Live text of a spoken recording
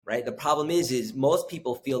right? The problem is most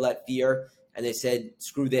people feel that fear and they said,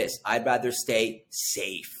 screw this. I'd rather stay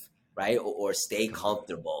safe, right? Or stay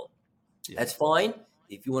comfortable. Yeah. That's fine.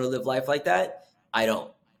 If you want to live life like that, I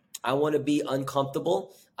don't. I want to be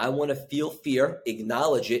uncomfortable. I want to feel fear,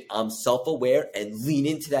 acknowledge it. I'm self-aware and lean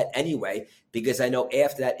into that anyway, because I know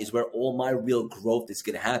after that is where all my real growth is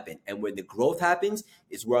going to happen. And when the growth happens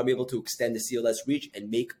is where I'm able to extend the CLS reach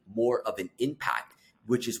and make more of an impact,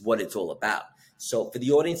 which is what it's all about. So for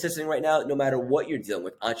the audience listening right now, no matter what you're dealing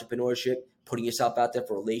with, entrepreneurship, putting yourself out there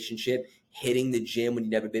for a relationship, hitting the gym when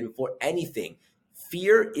you've never been before, anything,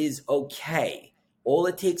 fear is okay. All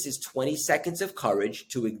it takes is 20 seconds of courage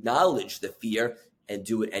to acknowledge the fear and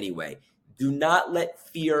do it anyway. Do not let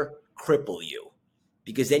fear cripple you,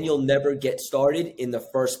 because then you'll never get started in the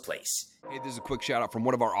first place. Hey, this is a quick shout out from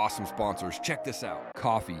one of our awesome sponsors. Check this out.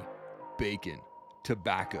 Coffee, bacon,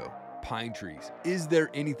 tobacco, pine trees. Is there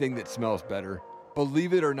anything that smells better?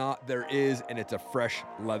 Believe it or not, there is, and it's a fresh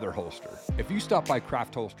leather holster. If you stop by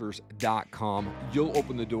craftholsters.com, you'll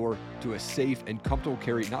open the door to a safe and comfortable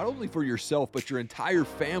carry, not only for yourself, but your entire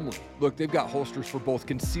family. Look, they've got holsters for both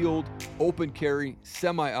concealed, open carry,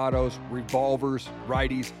 semi-autos, revolvers,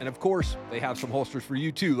 righties, and of course, they have some holsters for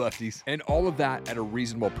you too, lefties. And all of that at a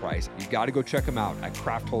reasonable price. You got to go check them out at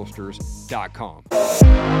craftholsters.com.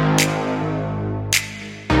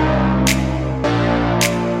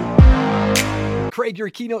 Craig, you're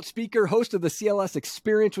a keynote speaker, host of the CLS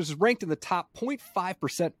Experience, which is ranked in the top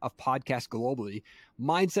 0.5% of podcasts globally.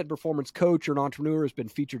 Mindset performance coach or an entrepreneur, has been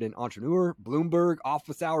featured in Entrepreneur, Bloomberg,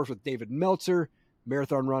 Office Hours with David Meltzer,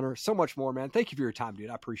 Marathon Runner, so much more, man. Thank you for your time, dude.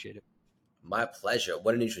 I appreciate it. My pleasure.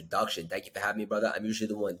 What an introduction. Thank you for having me, brother. I'm usually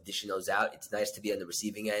the one dishing those out. It's nice to be on the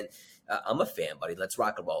receiving end. I'm a fan, buddy. Let's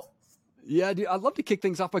rock and roll. Yeah, dude. I'd love to kick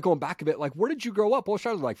things off by going back a bit. Like, where did you grow up? What was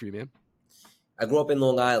childhood like for you, man? I grew up in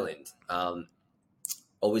Long Island.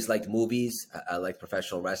 Always liked movies. I liked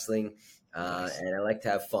professional wrestling, and I like to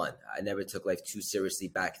have fun. I never took life too seriously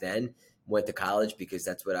back then. Went to college because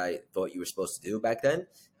that's what I thought you were supposed to do back then.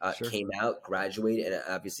 Sure. Came out, graduated, and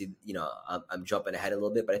obviously, I'm jumping ahead a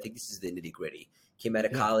little bit, but I think this is the nitty gritty. Came out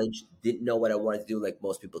of college, didn't know what I wanted to do like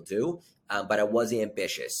most people do, but I was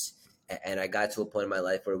ambitious. And I got to a point in my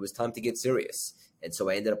life where it was time to get serious. And so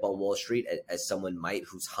I ended up on Wall Street as someone might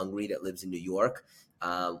who's hungry, that lives in New York.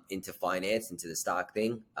 Into finance, into the stock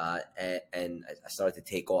thing, and I started to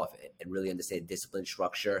take off and really understand discipline,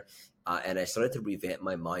 structure, and I started to revamp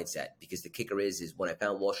my mindset, because the kicker is when I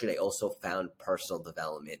found Wall Street, I also found personal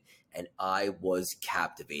development, and I was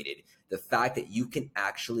captivated. The fact that you can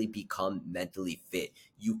actually become mentally fit,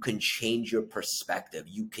 you can change your perspective,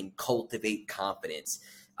 you can cultivate confidence,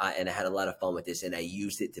 and I had a lot of fun with this, and I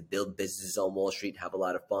used it to build businesses on Wall Street, have a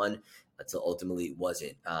lot of fun, until ultimately it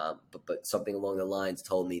wasn't. But something along the lines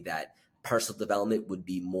told me that personal development would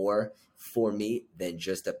be more for me than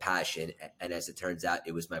just a passion. And as it turns out,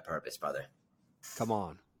 it was my purpose, brother. Come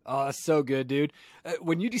on. Oh, that's so good, dude.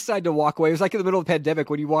 When you decide to walk away, it was like in the middle of the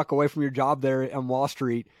pandemic, when you walk away from your job there on Wall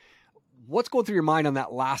Street, what's going through your mind on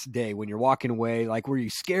that last day when you're walking away? Like, were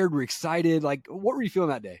you scared? Were you excited? Like, what were you feeling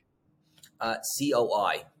that day?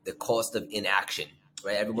 COI, the cost of inaction.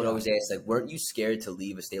 Right. Everyone always asks, like, weren't you scared to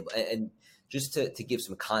leave a stable? And just to give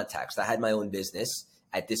some context, I had my own business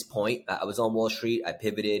at this point. I was on Wall Street. I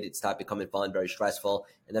pivoted. It stopped becoming fun, very stressful.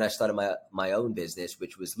 And then I started my own business,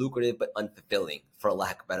 which was lucrative but unfulfilling, for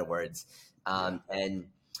lack of better words. And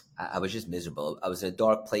I was just miserable. I was in a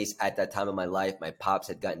dark place at that time of my life. My pops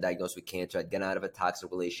had gotten diagnosed with cancer. I'd gotten out of a toxic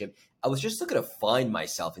relationship. I was just looking to find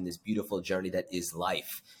myself in this beautiful journey that is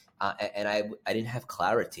life. And I didn't have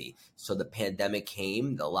clarity. So the pandemic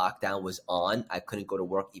came, the lockdown was on. I couldn't go to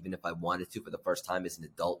work even if I wanted to for the first time as an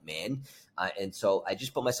adult man. And so I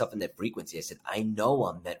just put myself in that frequency. I said, I know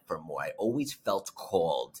I'm meant for more. I always felt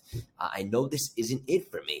called. I know this isn't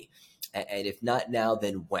it for me. And if not now,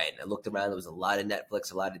 then when? I looked around, there was a lot of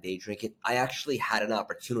Netflix, a lot of day drinking. I actually had an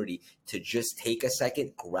opportunity to just take a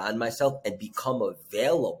second, ground myself, and become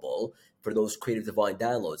available for those creative divine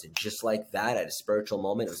downloads. And just like that, at a spiritual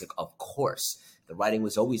moment, it was like, of course, the writing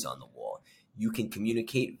was always on the wall. You can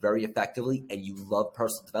communicate very effectively, and you love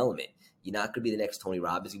personal development. You're not going to be the next Tony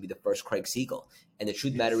Robbins. You're going to be the first Craig Siegel. And the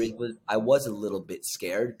truth of the matter is, I was a little bit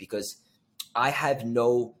scared because I have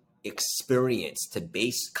no experience to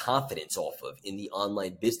base confidence off of in the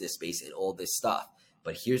online business space and all this stuff.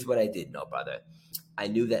 But here's what I did know, brother. I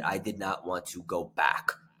knew that I did not want to go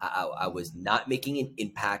back. I was not making an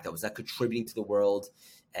impact. I was not contributing to the world.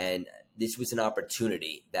 And this was an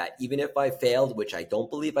opportunity that even if I failed, which I don't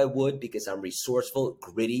believe I would because I'm resourceful,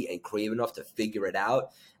 gritty, and creative enough to figure it out,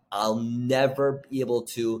 I'll never be able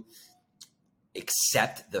to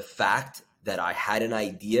accept the fact that I had an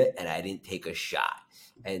idea and I didn't take a shot.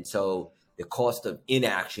 And so the cost of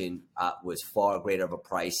inaction was far greater of a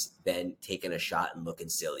price than taking a shot and looking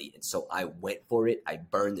silly. And so I went for it. I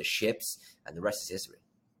burned the ships, and the rest is history.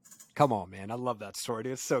 Come on, man. I love that story,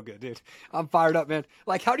 dude. It's so good, dude. I'm fired up, man.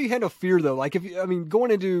 Like, how do you handle fear though? Like,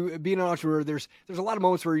 going into being an entrepreneur, there's a lot of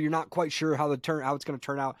moments where you're not quite sure how it's going to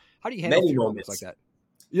turn out. How do you handle fear moments like that?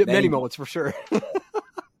 Yeah, many moments for sure.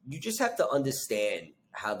 You just have to understand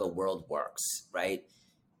how the world works, right?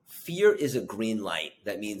 Fear is a green light.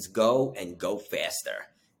 That means go and go faster.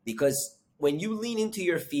 Because when you lean into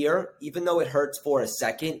your fear, even though it hurts for a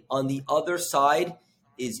second, on the other side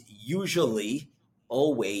is usually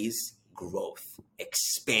always growth,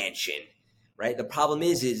 expansion, right? The problem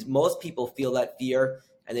is most people feel that fear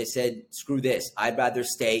and they said, screw this, I'd rather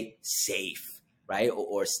stay safe, right?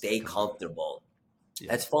 Or stay comfortable.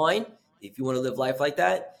 Yeah. That's fine. If you want to live life like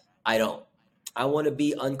that, I don't. I want to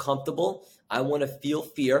be uncomfortable. I want to feel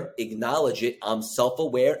fear, acknowledge it. I'm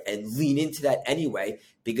self-aware and lean into that anyway,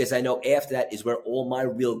 because I know after that is where all my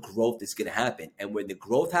real growth is going to happen. And when the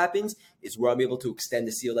growth happens is where I'm able to extend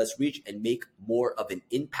the CLS reach and make more of an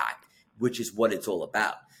impact, which is what it's all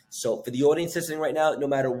about. So for the audience listening right now, no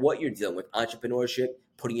matter what you're dealing with, entrepreneurship,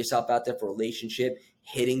 putting yourself out there for a relationship,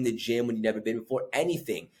 hitting the gym when you've never been before,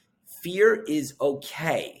 anything, fear is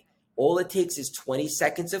okay. All it takes is 20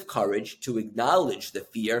 seconds of courage to acknowledge the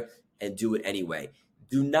fear and do it anyway.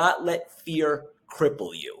 Do not let fear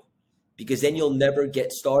cripple you, because then you'll never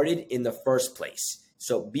get started in the first place.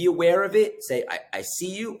 So be aware of it. Say, I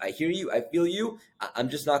see you, I hear you, I feel you. I'm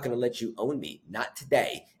just not going to let you own me. Not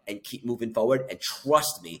today. And keep moving forward. And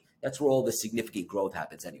trust me, that's where all the significant growth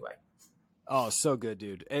happens anyway. Oh, so good,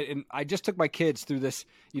 dude. And I just took my kids through this,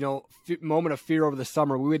 moment of fear over the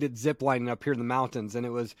summer. We did zip lining up here in the mountains, and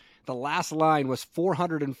the last line was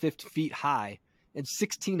 450 feet high and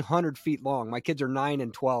 1,600 feet long. My kids are 9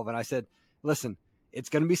 and 12. And I said, listen, it's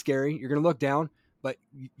going to be scary. You're going to look down, but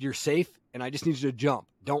you're safe. And I just need you to jump.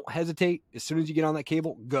 Don't hesitate. As soon as you get on that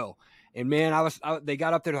cable, go. And man, they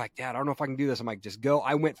got up there like, Dad, I don't know if I can do this. I'm like, just go.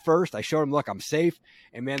 I went first. I showed them, look, I'm safe.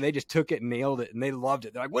 And man, they just took it and nailed it. And they loved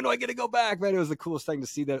it. They're like, when do I get to go back? Man, it was the coolest thing to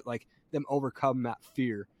see that, like, them overcome that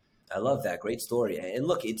fear. I love that. Great story. And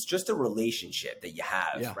look, it's just a relationship that you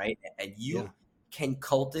have, right? And you can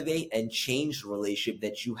cultivate and change the relationship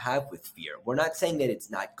that you have with fear. We're not saying that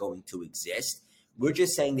it's not going to exist. We're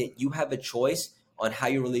just saying that you have a choice on how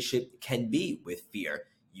your relationship can be with fear.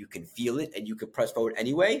 You can feel it and you can press forward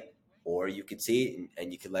anyway, or you can see it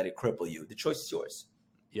and you can let it cripple you. The choice is yours.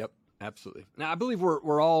 Yep, absolutely. Now, I believe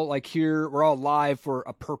we're all like here. We're all live for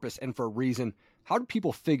a purpose and for a reason. How do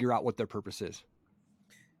people figure out what their purpose is?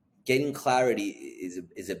 Getting clarity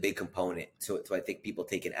is a big component. So I think people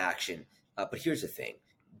taking action. But here's the thing.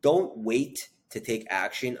 Don't wait to take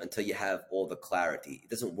action until you have all the clarity. It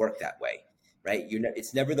doesn't work that way, right?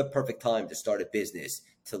 It's never the perfect time to start a business,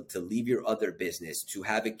 to leave your other business, to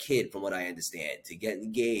have a kid, from what I understand, to get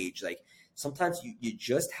engaged. Like, sometimes you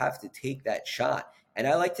just have to take that shot. And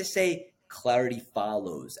I like to say clarity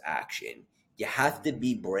follows action. You have to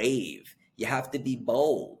be brave. You have to be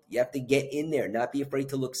bold. You have to get in there, not be afraid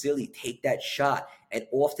to look silly. Take that shot. And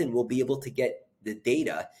often we'll be able to get the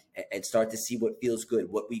data and start to see what feels good,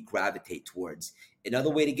 what we gravitate towards. Another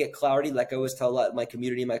way to get clarity, like I always tell a lot of my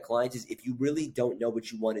community and my clients, is if you really don't know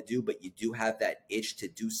what you want to do, but you do have that itch to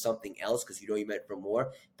do something else because you know you meant for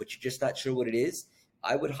more, but you're just not sure what it is,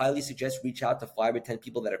 I would highly suggest reach out to 5 or 10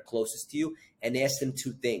 people that are closest to you and ask them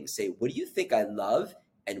 2 things. Say, what do you think I love?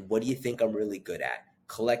 And what do you think I'm really good at?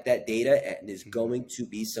 Collect that data, and there's going to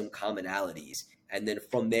be some commonalities. And then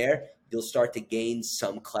from there, you'll start to gain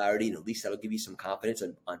some clarity, and at least that'll give you some confidence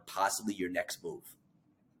on possibly your next move.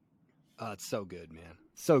 It's so good, man.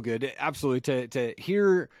 So good. Absolutely. To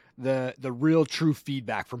hear the real true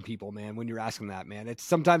feedback from people, man, when you're asking that, man,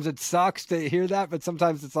 sometimes it sucks to hear that, but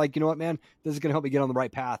sometimes it's like, you know what, man, this is going to help me get on the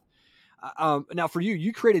right path. Now for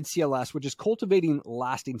you created CLS, which is Cultivating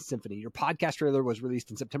Lasting Symphony. Your podcast trailer was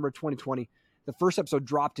released in September 2020. The first episode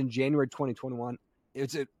dropped in January 2021.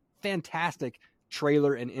 It's a fantastic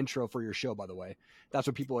trailer and intro for your show, by the way. That's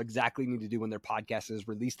what people exactly need to do when their podcast is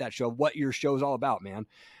release that show, what your show is all about, man.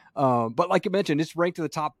 But like you mentioned, it's ranked to the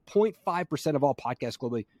top 0.5% of all podcasts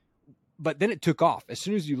globally. But then it took off. As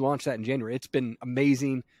soon as you launched that in January, it's been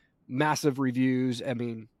amazing, massive reviews. I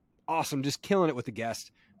mean, awesome, just killing it with the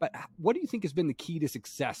guests. But what do you think has been the key to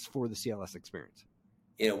success for the CLS experience?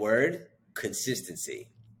 In a word, consistency.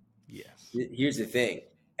 Yes. Here's the thing.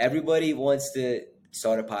 Everybody wants to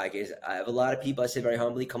start a podcast. I have a lot of people, I say very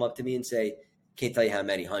humbly, come up to me and say, can't tell you how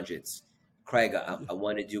many, hundreds. Craig, I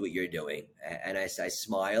want to do what you're doing. And I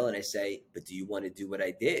smile and I say, but do you want to do what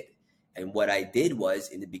I did? And what I did was,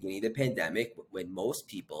 in the beginning of the pandemic, when most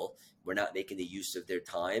people were not making the use of their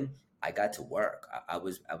time, I got to work. I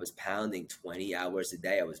was pounding 20 hours a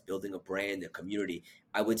day. I was building a brand, a community.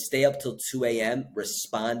 I would stay up till 2 a.m.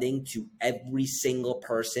 responding to every single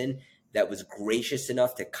person that was gracious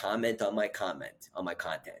enough to comment on my content.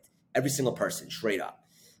 Every single person, straight up.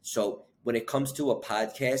 So when it comes to a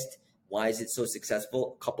podcast, why is it so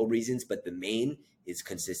successful? A couple reasons, but the main is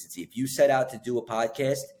consistency. If you set out to do a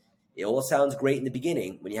podcast, it all sounds great in the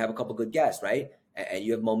beginning when you have a couple good guests, right? And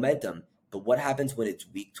you have momentum. But what happens when it's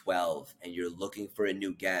week 12 and you're looking for a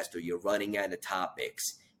new guest or you're running out of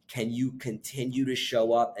topics? Can you continue to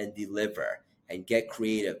show up and deliver and get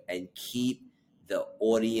creative and keep the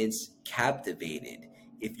audience captivated?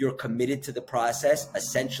 If you're committed to the process,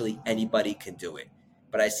 essentially anybody can do it.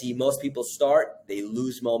 But I see most people start, they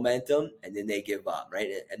lose momentum, and then they give up, right?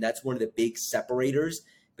 And that's one of the big separators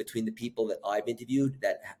between the people that I've interviewed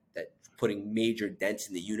that putting major dents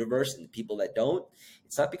in the universe and the people that don't.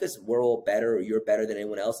 It's not because we're all better or you're better than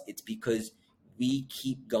anyone else. It's because we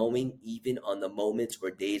keep going even on the moments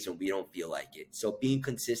or days when we don't feel like it. So being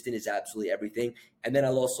consistent is absolutely everything. And then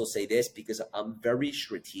I'll also say this, because I'm very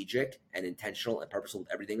strategic and intentional and purposeful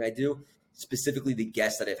with everything I do, specifically the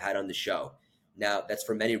guests that I've had on the show. Now, that's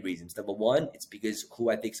for many reasons. Number one, it's because who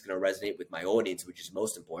I think is going to resonate with my audience, which is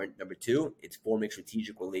most important. Number two, it's forming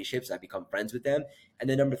strategic relationships. I become friends with them. And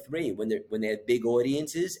then number three, when they have big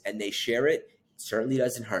audiences and they share it, it certainly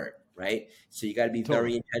doesn't hurt, right? So you got to be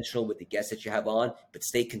very intentional with the guests that you have on, but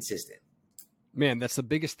stay consistent. Man, that's the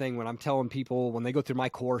biggest thing when I'm telling people when they go through my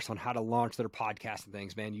course on how to launch their podcast and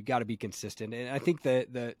things, man, you got to be consistent. And I think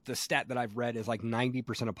the stat that I've read is like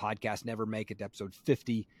 90% of podcasts never make it to episode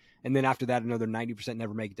 50. And then after that, another 90%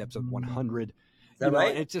 never make it to episode 100. Is that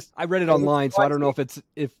right? It's just, I read it online, so I don't know if it's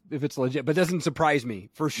legit, but it doesn't surprise me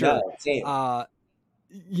for sure. No, same.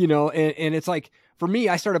 And it's like, for me,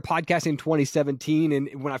 I started podcasting in 2017.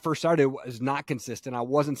 And when I first started, it was not consistent. I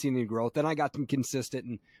wasn't seeing any growth. Then I got them consistent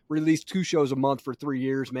and released 2 shows a month for 3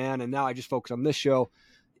 years, man. And now I just focus on this show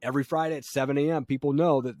every Friday at 7 a.m. People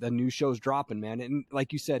know that the new show's dropping, man. And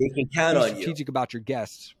like you said, they can count on you. Strategic about your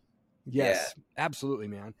guests. Yes, absolutely,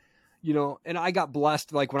 man. And I got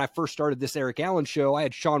blessed. Like when I first started this Eric Allen show, I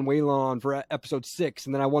had Sean Whalen on for episode 6,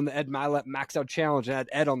 and then I won the Ed Mylett Max Out Challenge and I had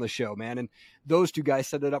Ed on the show, man. And those 2 guys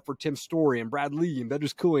set it up for Tim Story and Brad Lee and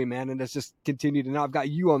Bedros Cooley, man. And it's just continued. And now I've got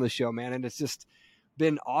you on the show, man. And it's just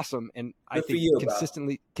been awesome. And I think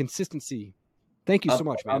consistency. Thank you so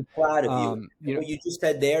much, man. I'm proud of you. What you just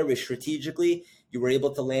said there was strategically, you were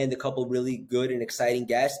able to land a couple really good and exciting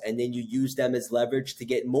guests, and then you use them as leverage to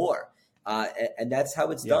get more. And that's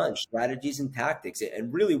how it's done, strategies and tactics.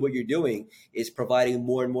 And really what you're doing is providing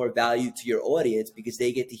more and more value to your audience because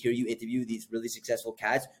they get to hear you interview these really successful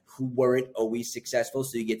cats who weren't always successful.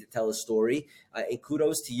 So you get to tell a story. And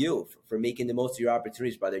kudos to you for making the most of your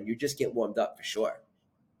opportunities, brother. And you're just getting warmed up for sure.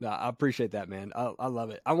 No, I appreciate that, man. I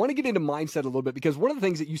love it. I want to get into mindset a little bit because one of the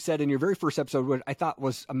things that you said in your very first episode, what I thought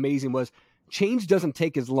was amazing, was change doesn't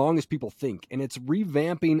take as long as people think. And it's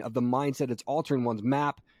revamping of the mindset. It's altering one's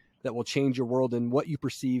map that will change your world and what you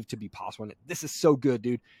perceive to be possible. And this is so good,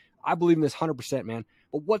 dude. I believe in this 100%, man.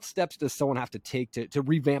 But what steps does someone have to take to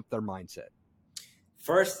revamp their mindset?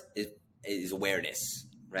 First is awareness,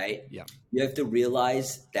 right? Yeah. You have to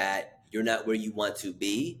realize that you're not where you want to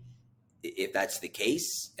be. If that's the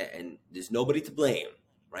case, and there's nobody to blame,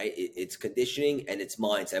 right? It's conditioning and it's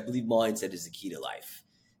mindset. I believe mindset is the key to life.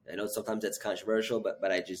 I know sometimes that's controversial,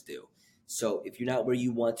 but I just do. So if you're not where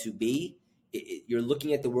you want to be, you're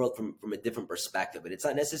looking at the world from a different perspective. And it's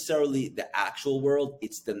not necessarily the actual world.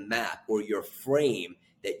 It's the map or your frame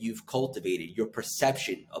that you've cultivated, your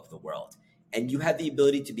perception of the world. And you have the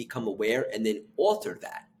ability to become aware and then alter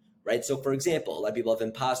that, right? So for example, a lot of people have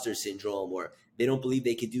imposter syndrome or they don't believe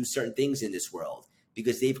they could do certain things in this world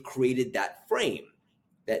because they've created that frame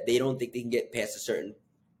that they don't think they can get past a certain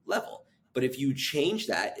level. But if you change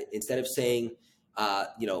that, instead of saying,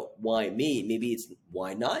 why me? Maybe it's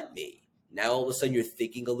why not me? Now all of a sudden you're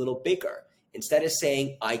thinking a little bigger. Instead of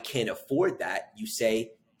saying, I can't afford that, you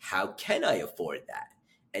say, how can I afford that?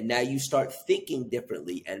 And now you start thinking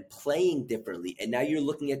differently and playing differently. And now you're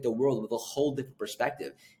looking at the world with a whole different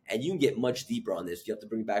perspective. And you can get much deeper on this. You have to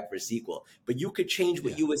bring it back for a sequel. But you could change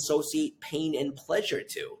what you associate pain and pleasure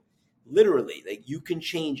to. Literally, like you can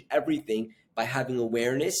change everything by having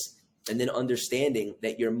awareness and then understanding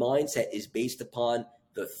that your mindset is based upon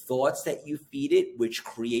the thoughts that you feed it, which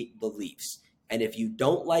create beliefs. And if you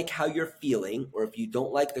don't like how you're feeling, or if you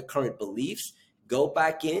don't like the current beliefs, go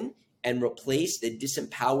back in and replace the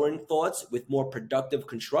disempowering thoughts with more productive,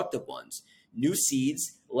 constructive ones. new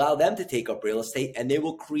seeds, allow them to take up real estate, and they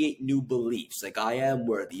will create new beliefs. Like, I am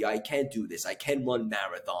worthy. I can do this. I can run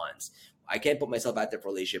marathons. I can put myself out there for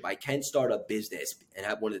a relationship. I can start a business and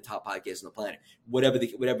have one of the top podcasts on the planet.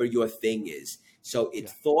 Whatever your thing is. So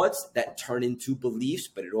it's thoughts that turn into beliefs,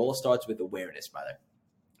 but it all starts with awareness, brother.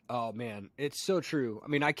 Oh man, it's so true. I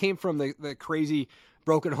mean, I came from the crazy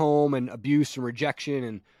broken home and abuse and rejection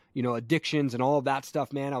and, you know, addictions and all of that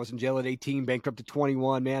stuff, man. I was in jail at 18, bankrupt at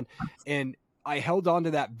 21, man. And I held on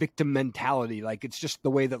to that victim mentality. Like, it's just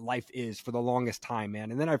the way that life is for the longest time,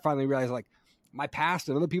 man. And then I finally realized, like, my past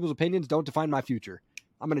and other people's opinions don't define my future.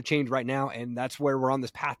 I'm going to change right now. And that's where we're on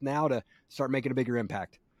this path now to start making a bigger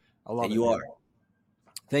impact. I love it. You are.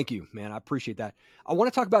 Thank you, man. I appreciate that. I want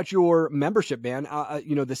to talk about your membership, man.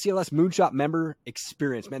 You know, the CLS Moonshot member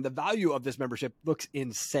experience, man. The value of this membership looks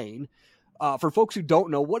insane. For folks who don't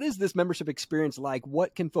know, what is this membership experience like?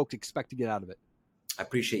 What can folks expect to get out of it? I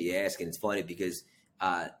appreciate you asking. It's funny because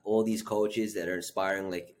all these coaches that are inspiring,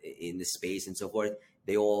 like in this space and so forth,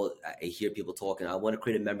 I hear people talking, I want to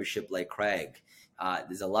create a membership like Craig.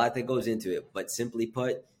 There's a lot that goes into it, but simply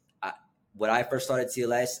put, when I first started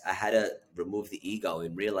CLS, I had to remove the ego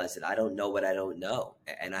and realize that I don't know what I don't know.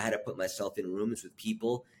 And I had to put myself in rooms with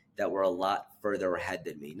people that were a lot further ahead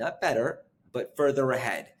than me. Not better, but further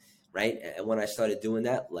ahead, right? And when I started doing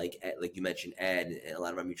that, like you mentioned, Ed and a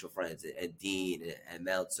lot of our mutual friends, and Dean and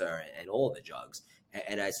Meltzer and all the jugs,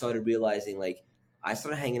 and I started realizing, like, I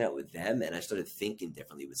started hanging out with them and I started thinking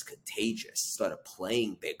differently. It was contagious. Started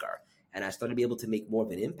playing bigger. And I started to be able to make more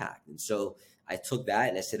of an impact. And so I took that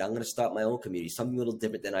and I said, I'm going to start my own community, something a little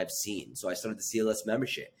different than I've seen. So I started the CLS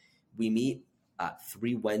membership. We meet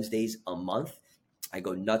 3 Wednesdays a month. I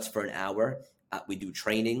go nuts for an hour. We do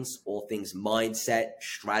trainings, all things mindset,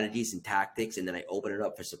 strategies, and tactics. And then I open it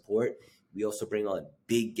up for support. We also bring on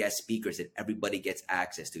big guest speakers that everybody gets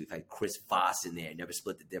access to. We've had Chris Voss in there, Never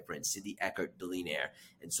Split the Difference, Cindy Eckert, billionaire,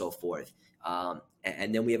 and so forth.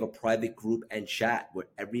 And then we have a private group and chat where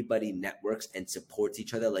everybody networks and supports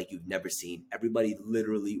each other like you've never seen. Everybody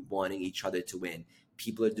literally wanting each other to win.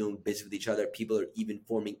 People are doing business with each other. People are even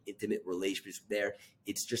forming intimate relationships there.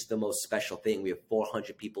 It's just the most special thing. We have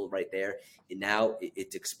 400 people right there. And now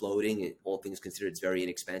it's exploding. And all things considered, it's very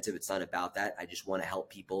inexpensive. It's not about that. I just want to help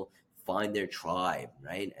people find their tribe,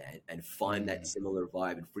 right? And find that similar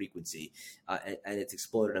vibe and frequency. And it's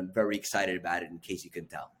exploded. I'm very excited about it, in case you couldn't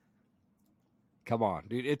tell. Come on,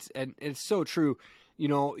 dude. It's so true. You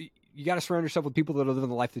know, you got to surround yourself with people that are living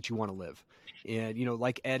the life that you want to live. And, you know,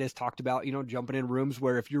 like Ed has talked about, you know, jumping in rooms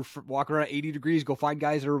where if you're walking around 80 degrees, go find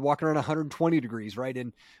guys that are walking around 120 degrees. Right.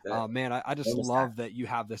 And man, I just love that you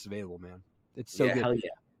have this available, man. It's so good. Hell yeah.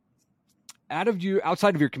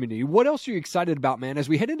 Outside of your community, what else are you excited about, man? As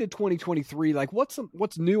we head into 2023, like what's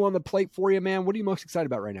new on the plate for you, man? What are you most excited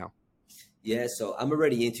about right now? Yeah, so I'm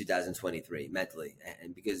already in 2023 mentally,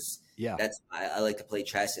 and because I like to play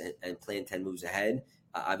chess and plan 10 moves ahead.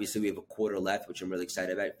 Obviously, we have a quarter left, which I'm really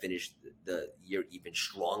excited about. Finish the year even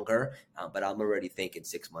stronger, but I'm already thinking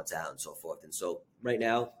 6 months out and so forth. And so right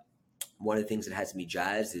now, one of the things that has me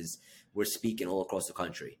jazzed is we're speaking all across the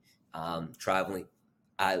country, traveling.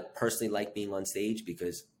 I personally like being on stage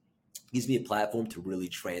because it gives me a platform to really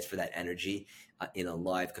transfer that energy in a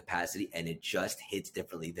live capacity, and it just hits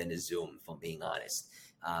differently than a Zoom, if I'm being honest.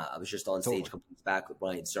 I was just on stage a couple weeks back with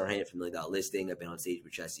Ryan Serhant from $1 Million Listing. I've been on stage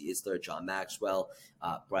with Jesse Isler, John Maxwell,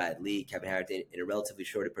 Brad Lee, Kevin Harrington in a relatively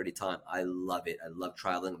short period of time. I love it. I love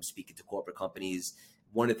traveling. I'm speaking to corporate companies.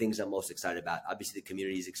 One of the things I'm most excited about, obviously the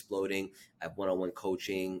community is exploding. I have one-on-one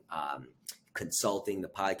coaching, consulting. The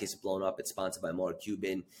podcast is blown up. It's sponsored by Mark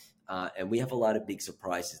Cuban. And we have a lot of big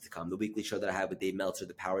surprises to come. The weekly show that I have with Dave Meltzer,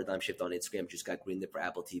 The Paradigm Shift on Instagram, just got greenlit for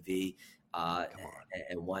Apple TV.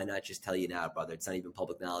 And why not just tell you now, brother? It's not even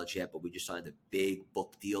public knowledge yet, but we just signed a big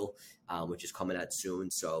book deal, which is coming out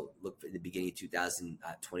soon. So look for the beginning of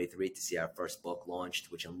 2023 to see our first book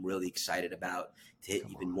launched, which I'm really excited about, to hit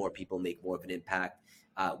even more people, make more of an impact.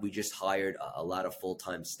 We just hired a lot of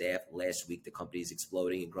full-time staff last week. The company is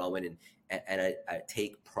exploding and growing, and I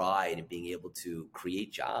take pride in being able to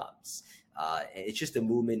create jobs. It's just a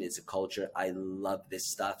movement. It's a culture. I love this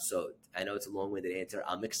stuff. So I know it's a long-winded answer.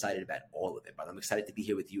 I'm excited about all of it, but I'm excited to be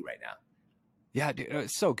here with you right now. Yeah, dude,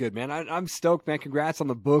 it's so good, man. I'm stoked, man. Congrats on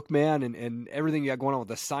the book, man, and everything you got going on with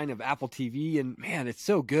the sign of Apple TV. And man, it's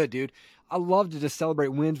so good, dude. I love to just celebrate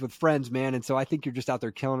wins with friends, man. And so I think you're just out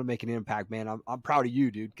there killing it, making an impact, man. I'm proud of you,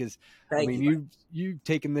 dude, because I mean, you've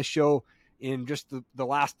taken this show in just the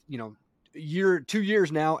last, 2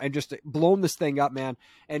 years now, and just blown this thing up, man.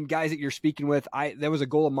 And guys that you're speaking with, that was a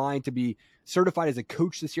goal of mine to be certified as a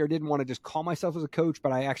coach this year. I didn't want to just call myself as a coach,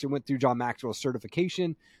 but I actually went through John Maxwell's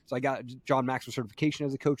certification. So I got John Maxwell certification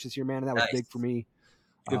as a coach this year, man. And that was big for me.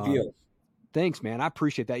 Good view. Thanks, man. I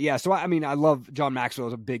appreciate that. Yeah. So, I mean, I love John Maxwell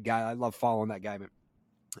as a big guy. I love following that guy,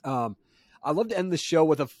 man. I love to end the show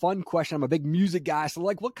with a fun question. I'm a big music guy. So,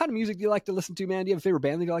 like, what kind of music do you like to listen to, man? Do you have a favorite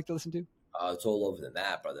band that you like to listen to? It's all over the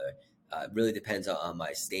map, brother. It really depends on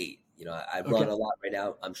my state. You know, I run a lot right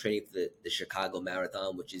now. I'm training for the Chicago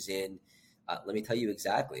Marathon, which is in, let me tell you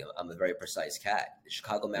exactly. I'm a very precise cat. The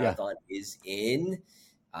Chicago Marathon is in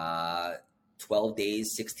 12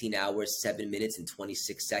 days, 16 hours, 7 minutes, and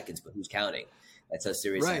 26 seconds. But who's counting? That's how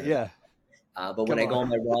serious I am. Yeah. But when I go on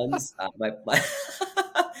my runs,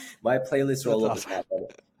 my playlists are all over the map.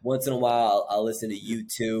 Once in a while, I'll listen to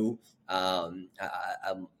U2. I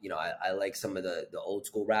like some of the old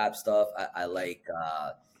school rap stuff. I like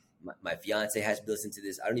my fiance has to listen to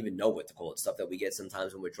this. I don't even know what to call it. Stuff that we get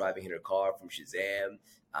sometimes when we're driving in her car from Shazam.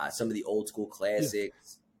 Some of the old school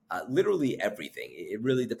classics. Literally everything. It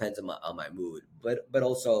really depends on my mood. But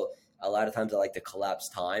also a lot of times I like to collapse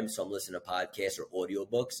time, so I'm listening to podcasts or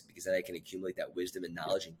audiobooks because then I can accumulate that wisdom and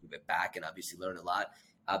knowledge and give it back and obviously learn a lot.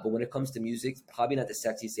 But when it comes to music, probably not the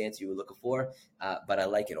sexiest answer you were looking for, but I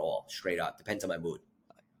like it all, straight up. Depends on my mood.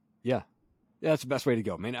 Yeah. Yeah, that's the best way to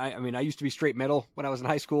go, man. I used to be straight metal when I was in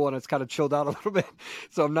high school, and it's kind of chilled out a little bit.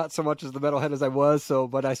 So I'm not so much as the metalhead as I was,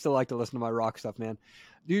 but I still like to listen to my rock stuff, man.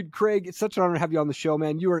 Dude, Craig, it's such an honor to have you on the show,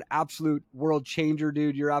 man. You are an absolute world changer,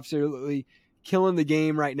 dude. You're absolutely killing the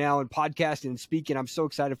game right now in podcasting and speaking. I'm so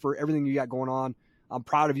excited for everything you got going on. I'm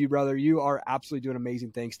proud of you, brother. You are absolutely doing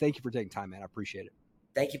amazing things. Thank you for taking time, man. I appreciate it.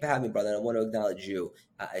 Thank you for having me, brother. I want to acknowledge you.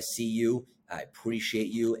 I see you. I appreciate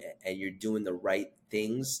you, and you're doing the right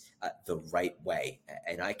things the right way.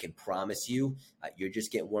 And I can promise you, you're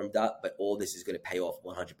just getting warmed up, but all this is going to pay off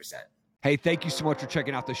 100%. Hey, thank you so much for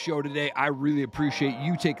checking out the show today. I really appreciate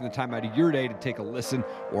you taking the time out of your day to take a listen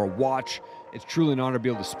or a watch. It's truly an honor to be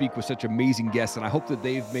able to speak with such amazing guests, and I hope that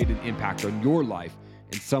they've made an impact on your life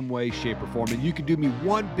in some way, shape, or form. And you can do me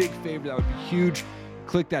one big favor that would be huge.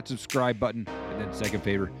 Click that subscribe button, and then second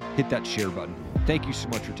favor, hit that share button. Thank you so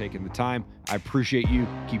much for taking the time. I appreciate you.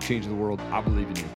 Keep changing the world. I believe in you.